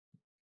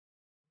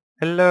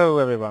Hello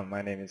everyone,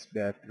 my name is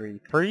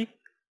EP4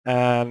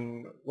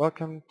 and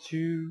welcome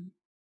to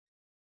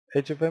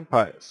Age of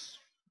Empires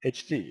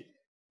HD.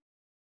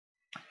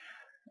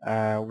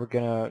 We're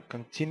gonna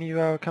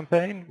continue our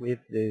campaign with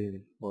the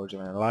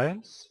Belgian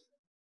Alliance,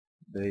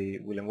 the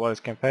William Wallace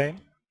campaign,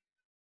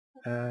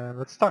 and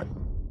let's start.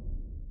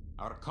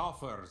 Our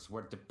coffers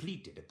were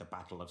depleted at the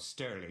Battle of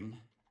Stirling,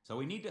 so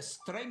we need to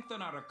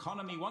strengthen our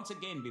economy once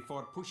again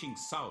before pushing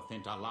south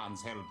into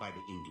lands held by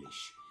the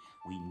English.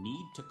 We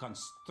need to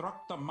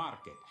construct a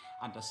market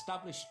and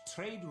establish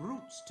trade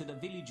routes to the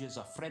villages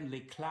of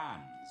friendly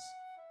clans.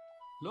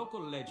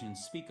 Local legends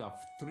speak of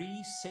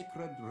 3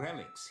 sacred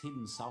relics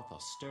hidden south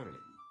of Stirling.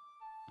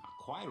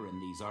 Acquiring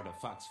these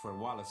artifacts for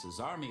Wallace's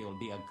army will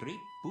be a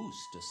great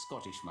boost to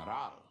Scottish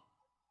morale.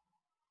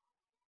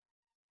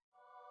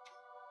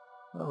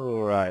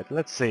 Alright,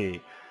 let's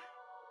see.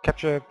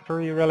 Capture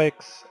 3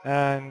 relics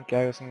and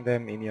garrison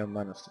them in your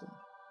monastery.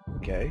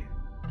 Okay.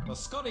 The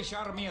Scottish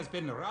army has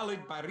been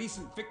rallied by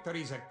recent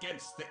victories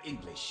against the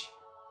English.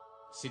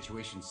 The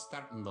situation's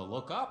starting to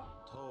look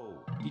up.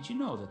 Did you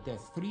know that there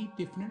are 3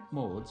 different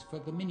modes for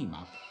the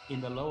minimap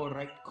in the lower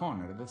right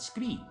corner of the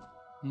screen?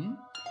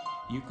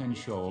 You can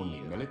show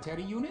only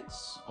military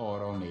units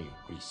or only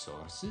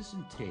resources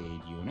and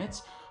trade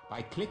units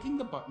by clicking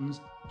the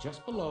buttons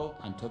just below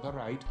and to the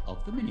right of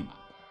the minimap.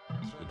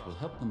 It will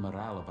help the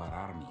morale of our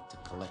army to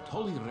collect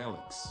holy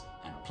relics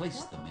and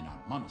place them in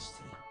our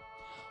monastery.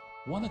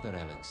 One of the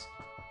relics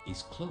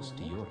is close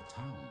to your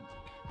town.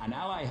 An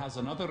ally has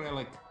another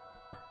relic,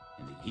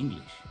 and the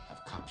English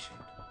have captured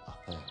a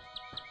third.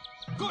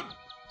 Good!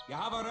 You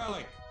have a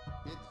relic!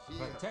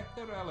 Protect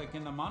the relic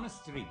in the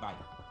monastery by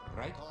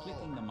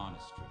right-clicking the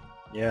monastery.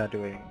 Yeah,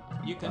 doing...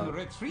 You can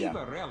retrieve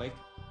a relic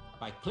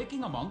by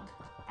clicking a monk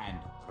and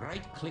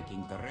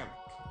right-clicking the relic.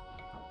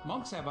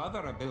 Monks have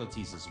other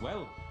abilities as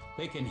well.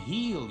 They can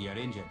heal your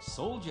injured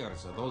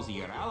soldiers or those of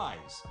your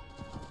allies.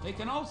 They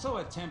can also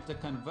attempt to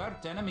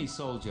convert enemy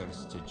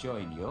soldiers to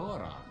join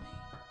your army.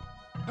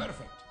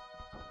 Perfect.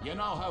 You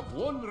now have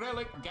 1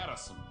 relic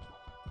garrisoned.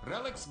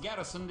 Relics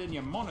garrisoned in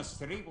your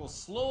monastery will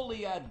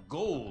slowly add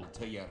gold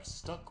to your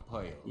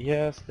stockpile.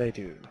 Yes, they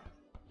do.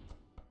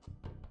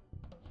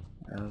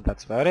 And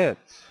that's about it.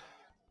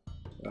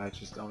 I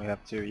just only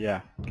have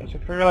to, capture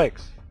 3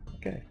 relics.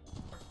 Okay.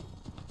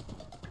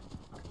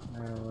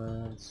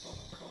 Now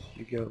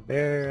you go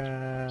there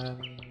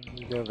and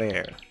you go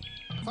there.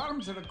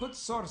 Farms are a good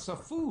source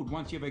of food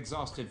once you've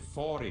exhausted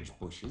forage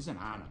bushes and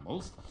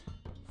animals.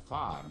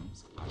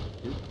 Farms are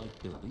built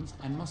like buildings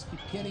and must be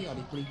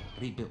periodically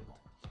rebuilt.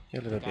 A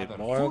little bit Gather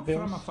more food of this.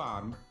 from a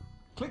farm,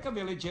 click a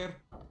villager,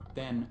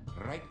 then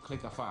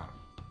right-click a farm.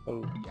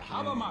 Okay, You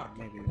have a market.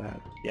 maybe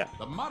that. Yeah.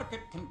 The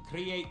market can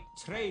create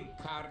trade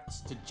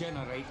carts to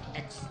generate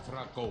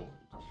extra gold.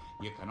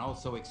 You can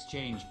also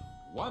exchange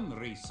one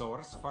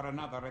resource for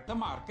another at the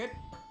market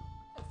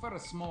for a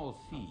small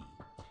fee.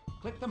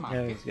 Click the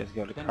market, let's just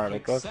go to then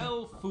cartography. click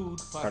sell food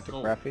for gold.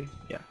 Cartography.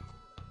 Yeah.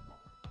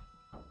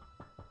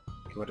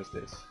 Okay, what is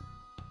this?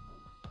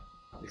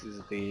 This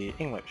is the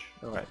English.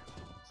 Alright.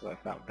 So I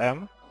found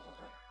them.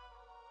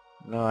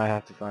 Now I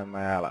have to find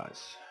my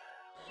allies.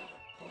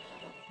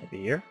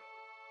 Maybe here?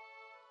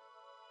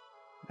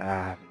 I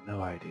have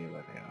no idea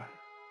where they are.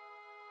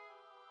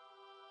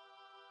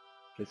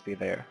 Please be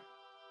there.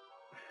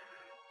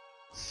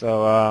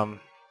 So,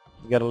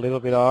 we got a little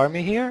bit of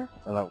army here.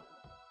 Hello.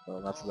 Well,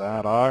 that's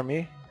that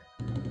army.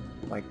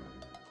 Like,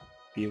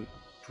 few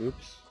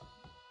troops.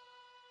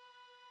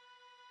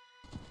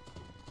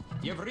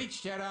 You've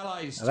reached your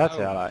allies' Now that's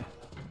the town. ally.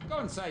 Go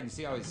inside and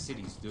see how his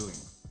city's doing.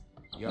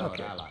 Your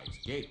Okay. allies'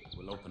 gate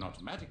will open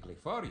automatically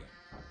for you.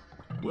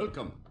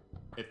 Welcome.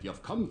 If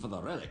you've come for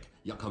the relic,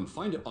 you can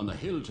find it on the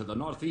hill to the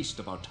northeast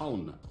of our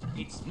town.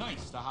 It's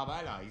nice to have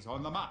allies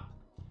on the map.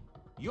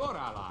 Your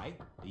ally,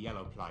 the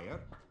yellow player,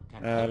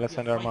 can help Let's you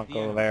send our fight monk the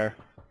over enemy. there.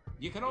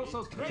 You can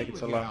also I trade think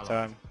it's with a your long allies.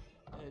 time.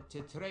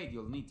 To trade,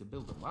 you'll need to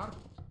build a market.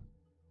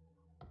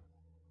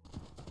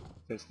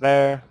 It's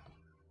there.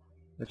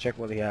 Let's check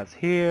what he has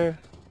here.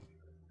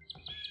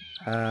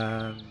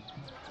 Yeah,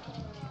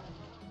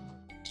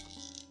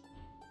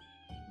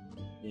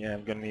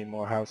 I'm gonna need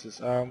more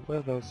houses.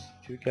 Where those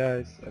 2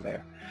 guys are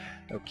there.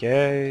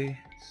 Okay,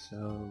 so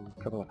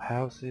a couple of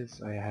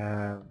houses. I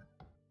have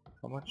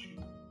how much?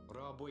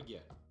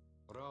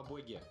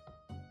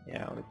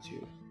 Yeah, only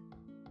 2.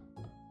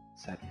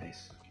 Sad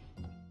face.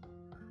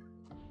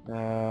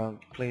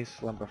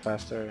 Please lumber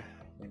faster.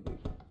 Maybe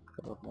a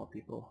couple of more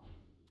people.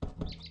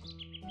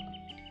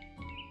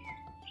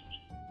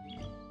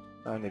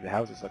 I need the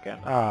houses again.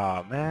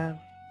 Ah, man.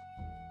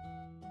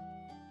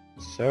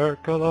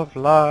 Circle of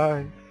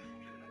life.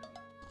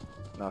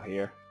 Not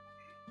here.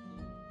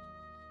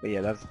 But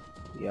yeah, that's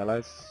the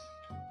allies.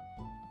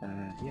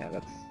 Yeah,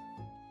 that's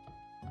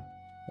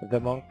the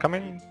monk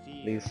coming.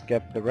 Please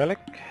get the relic.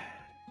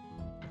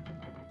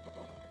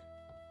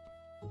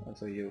 And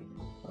so you've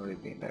already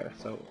been there.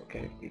 So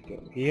okay, we go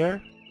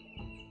here.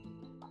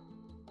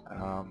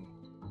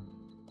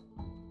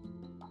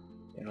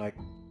 And like,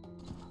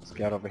 let's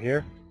get over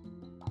here.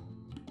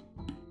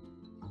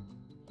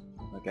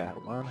 Okay,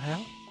 one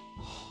house?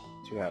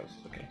 Two houses,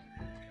 okay.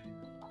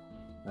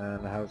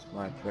 And the house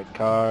might trade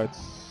cards.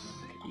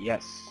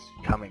 Yes,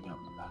 coming up.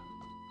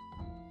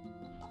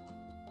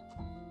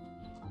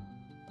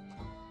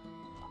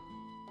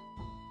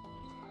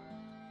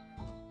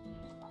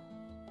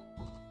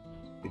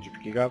 Did you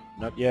pick it up?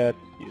 Not yet.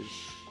 You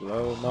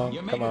slow monk, You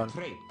come made a on.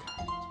 trade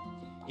card.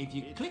 If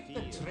you click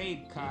the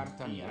trade card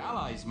on your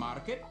allies'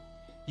 market,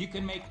 you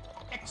can make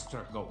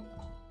extra gold.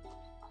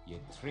 Your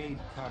trade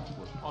card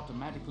will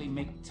automatically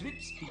make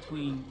trips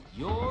between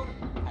your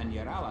and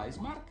your allies'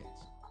 markets.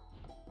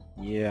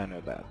 Yeah, I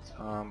know that.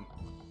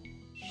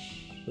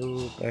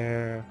 Food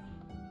there.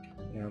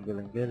 You know,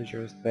 building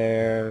villagers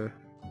there.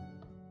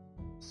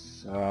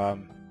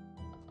 Some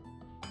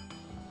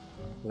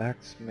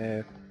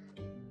blacksmith.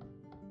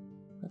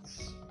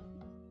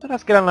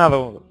 Let's get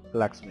another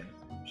blacksmith,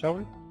 shall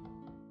we?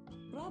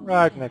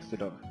 Right next to the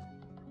door.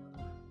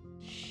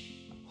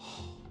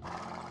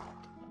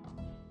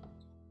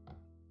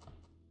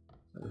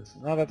 There's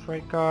another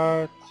trade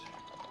card.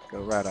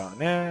 Go right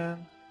on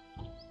in.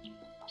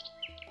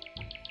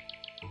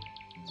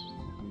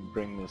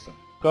 Bring me some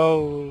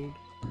gold.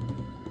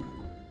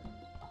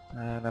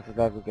 And after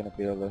that we're gonna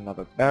build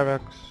another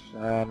barracks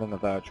and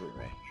another archery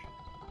range.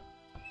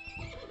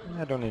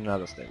 I don't need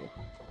another stable.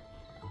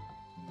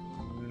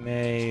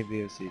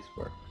 Maybe a siege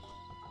works.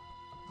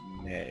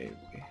 Maybe.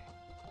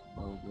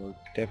 We'll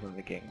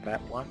definitely gain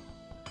that one.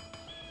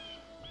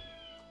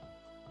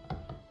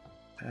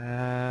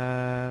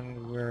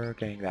 And we're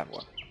getting that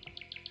one.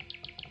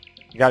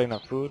 Got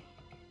enough food.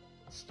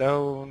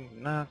 Stone,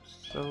 not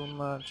so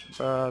much,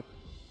 but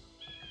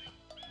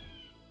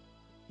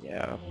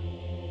yeah.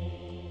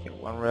 Get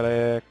one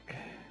relic.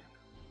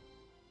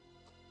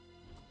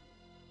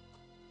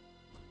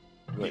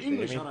 The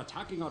English are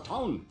attacking our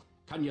town.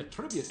 Can you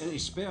tribute any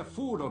spare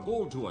food or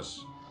gold to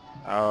us?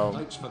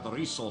 Thanks for the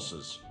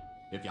resources.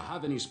 If you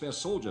have any spare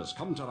soldiers,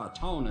 come to our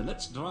town and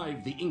let's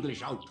drive the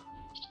English out.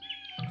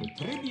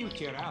 To tribute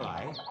your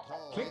ally,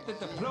 click the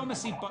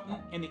diplomacy button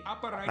in the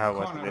upper right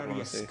what's the corner of your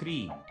diplomacy?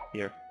 screen.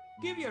 Here.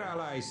 Give your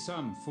ally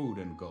some food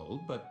and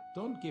gold, but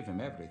don't give him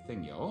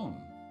everything you own.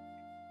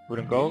 Food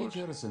and gold?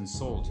 Villagers and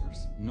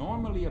soldiers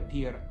normally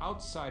appear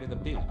outside of the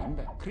building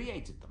that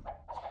created them.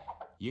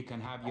 You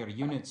can have your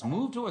units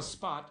move to a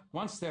spot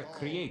once they're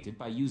created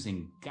by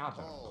using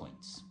gather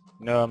points.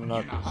 No, I'm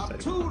not. You now have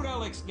 2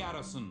 relics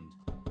garrisoned.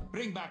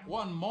 Bring back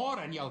 1 more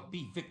and you'll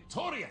be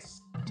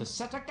victorious. To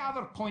set a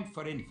gather point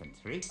for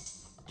infantry,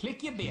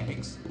 click your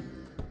barracks,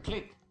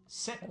 click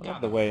set I love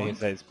gather the way point, it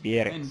says and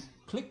barracks.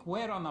 click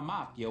where on the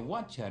map you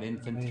want your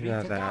infantry Maybe to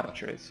that's gather.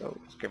 archery, so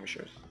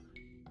skirmishers.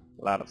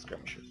 A lot of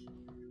skirmishers.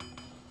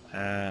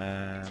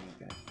 And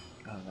okay.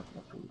 I don't have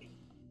enough food.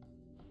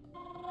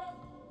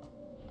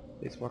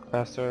 Please work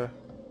faster.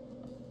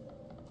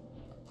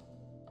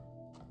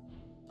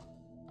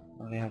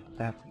 Only have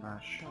that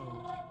much.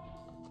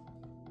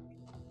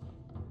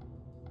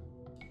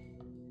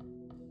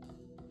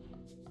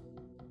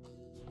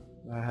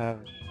 I have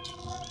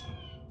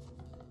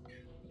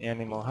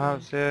any more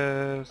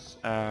houses?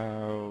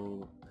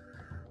 1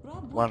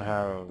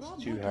 house,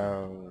 2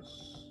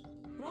 house.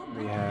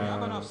 We You have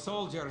have enough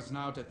soldiers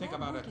now to think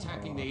about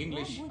attacking the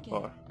English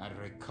 4. and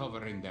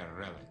recovering their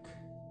relic.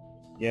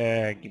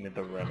 Yeah, give me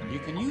the relic. You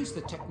can use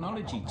the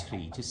technology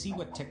tree to see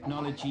what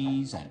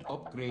technologies and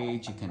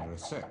upgrades you can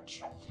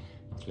research.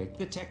 Click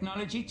the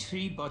technology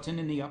tree button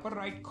in the upper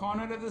right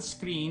corner of the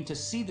screen to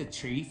see the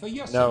tree for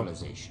your No,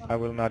 civilization. I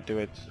will not do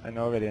it. I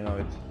already know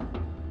it.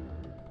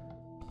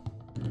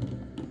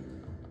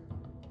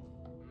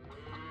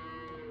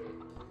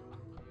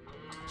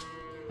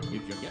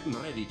 If you're getting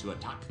ready to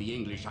attack the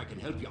English, I can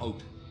help you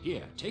out.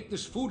 Here, take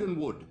this food and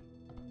wood.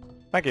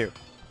 Thank you.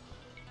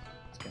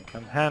 It's gonna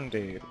come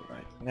handy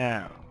right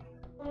now.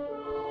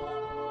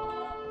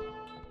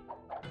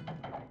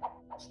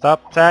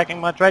 Stop tagging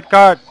my trade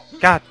card!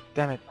 God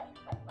damn it.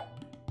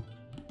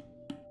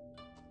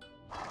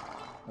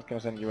 Not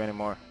gonna send you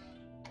anymore.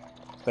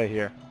 Stay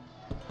here.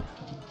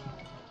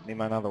 Need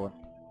my another one.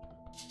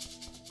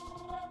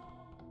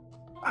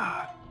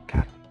 Ah,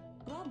 God.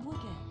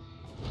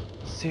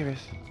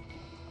 Serious?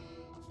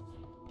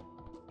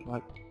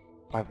 Like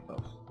 5 of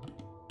those.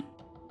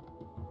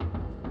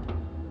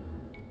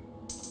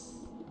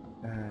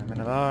 Men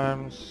at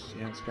arms,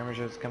 young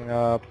skirmishers coming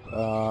up.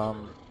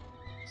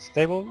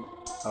 Stable.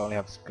 I only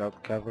have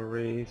scout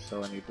cavalry,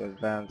 so I need to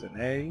advance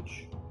in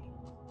age.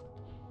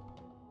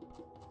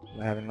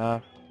 Do I have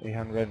enough?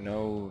 800?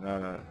 No,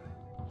 no.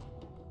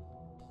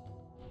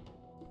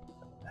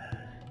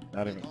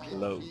 Not even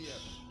close.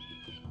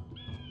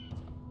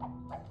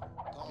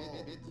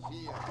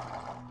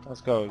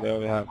 Let's go. There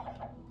we have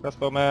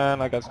crossbowmen.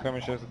 I got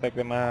skirmishers to take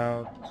them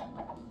out.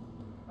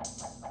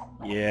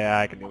 Yeah,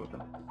 I can deal with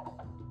them.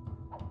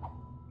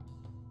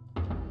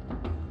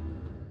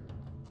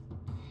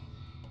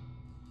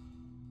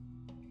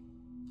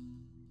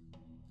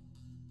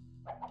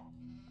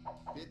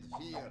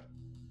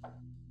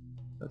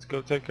 Let's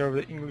go take care of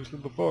the English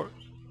little force.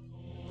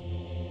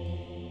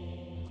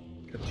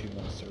 Got 2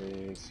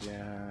 monasteries,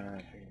 yeah,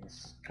 I think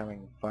That's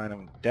coming fine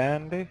and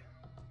dandy.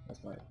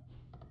 That's my...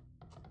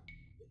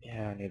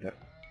 Yeah, I need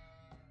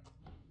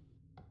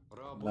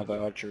another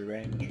archery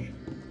range.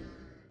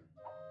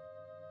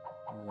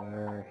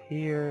 We're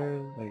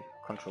here, like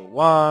control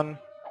 1.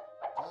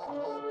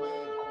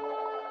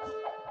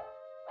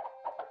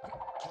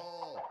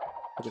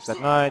 Focus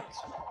at night.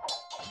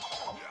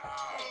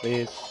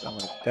 Please, I'm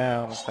gonna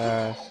down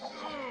fast.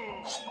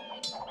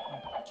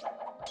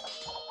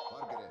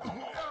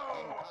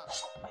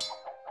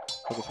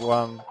 Focus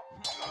 1.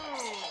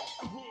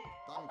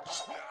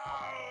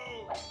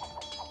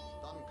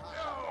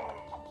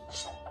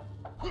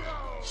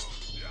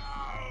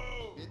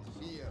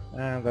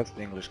 And that's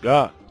the English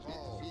gone.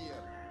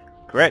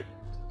 Great.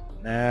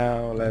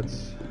 Now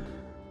let's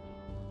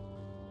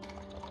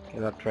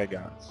get our trade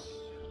guns.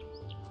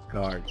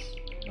 Cards.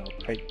 No,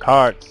 trade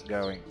cards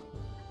going.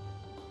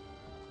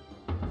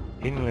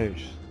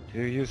 English.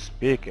 Do you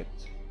speak it?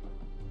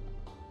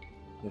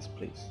 Yes,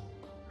 please.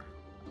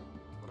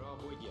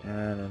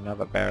 And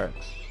another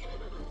barracks.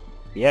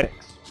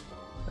 Barracks,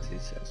 as he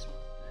says.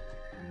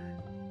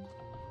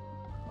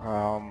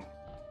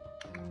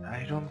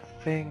 I don't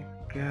think...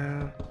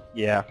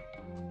 yeah.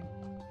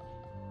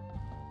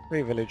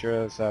 3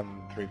 villagers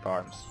and 3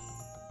 farms.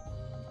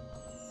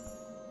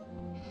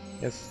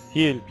 Yes,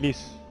 heal,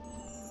 please.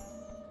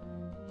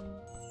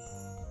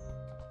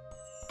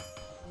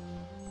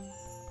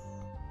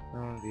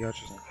 Oh, the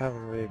archers and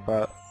cavalry,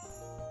 but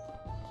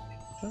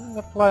it doesn't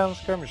apply on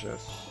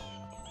skirmishes,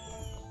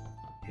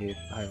 if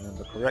I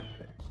remember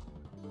correctly.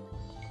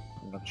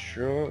 I'm not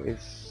sure.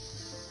 If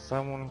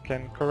someone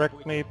can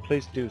correct me,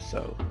 please do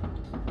so.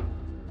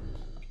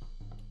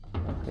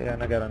 Okay,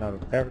 and I got another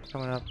barracks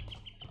coming up.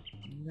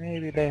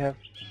 Maybe they have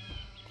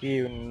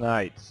few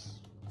knights.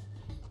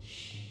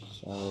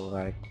 So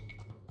like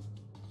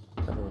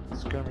a couple of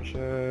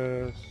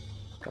skirmishers,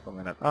 couple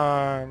men at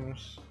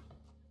arms,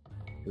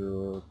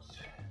 build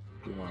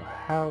 2 more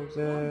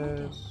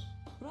houses.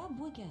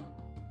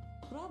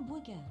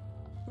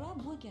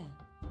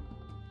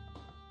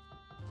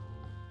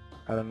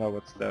 I don't know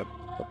what's the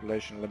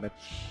population limit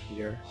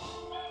here.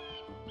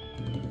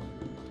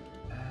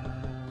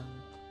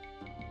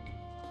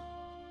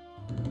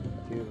 A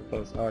few of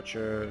those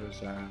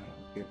archers and a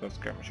few of those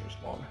skirmishers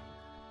smaller.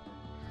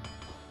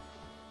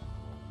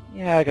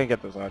 Yeah, I can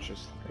get those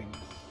archers things.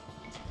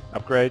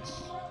 Upgrades.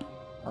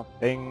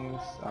 Things.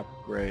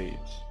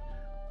 Upgrades.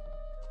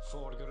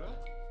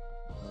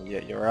 Oh, yeah,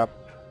 you're up.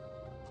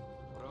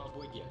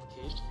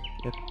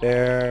 Get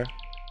there.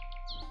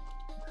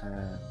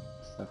 And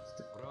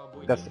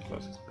that's the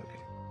closest. Okay.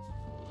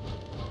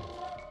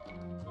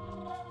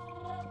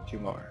 2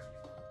 more.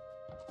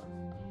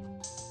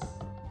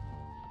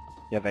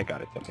 Yeah, they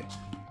got it. Okay.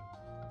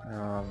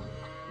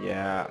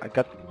 Yeah, I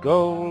got the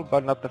gold,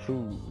 but not the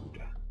food.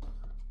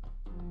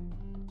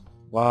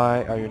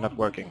 Why are you not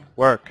working?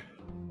 Work!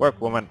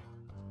 Work, woman!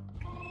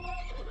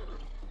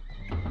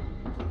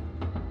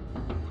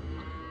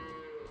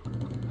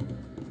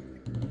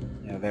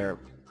 Yeah, they're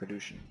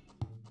producing.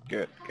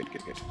 Good, good,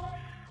 good, good.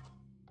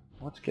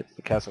 Let's get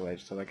the castle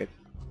age so I get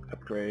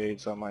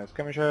upgrades on my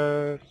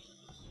skirmishers.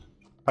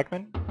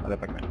 Pikemen? Other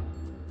pikemen.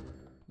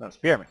 No,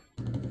 spearmen.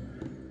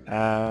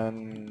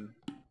 And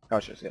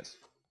archers, yes.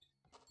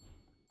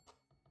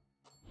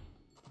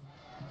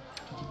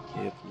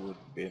 It would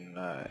be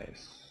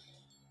nice.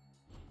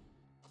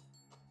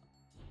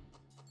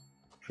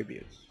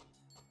 Tributes.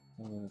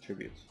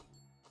 Tributes.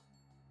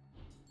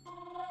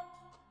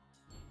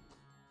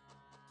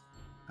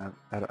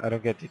 I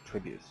don't get the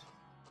tributes.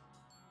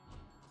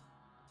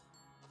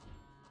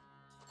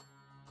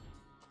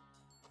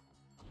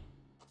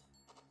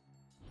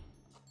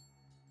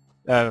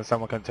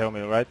 Someone can tell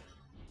me, right?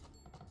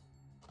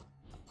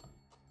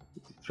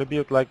 Is the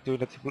tribute like do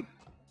the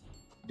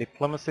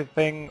diplomacy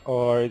thing,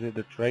 or is it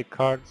the trade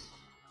cards?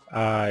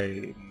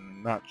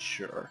 I'm not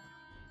sure.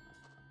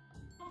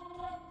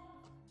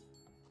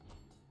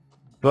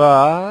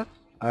 But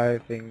I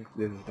think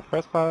this is the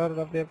first part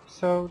of the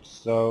episode,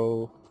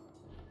 so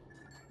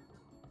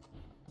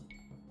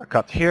I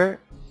cut here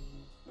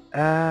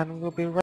and we'll be right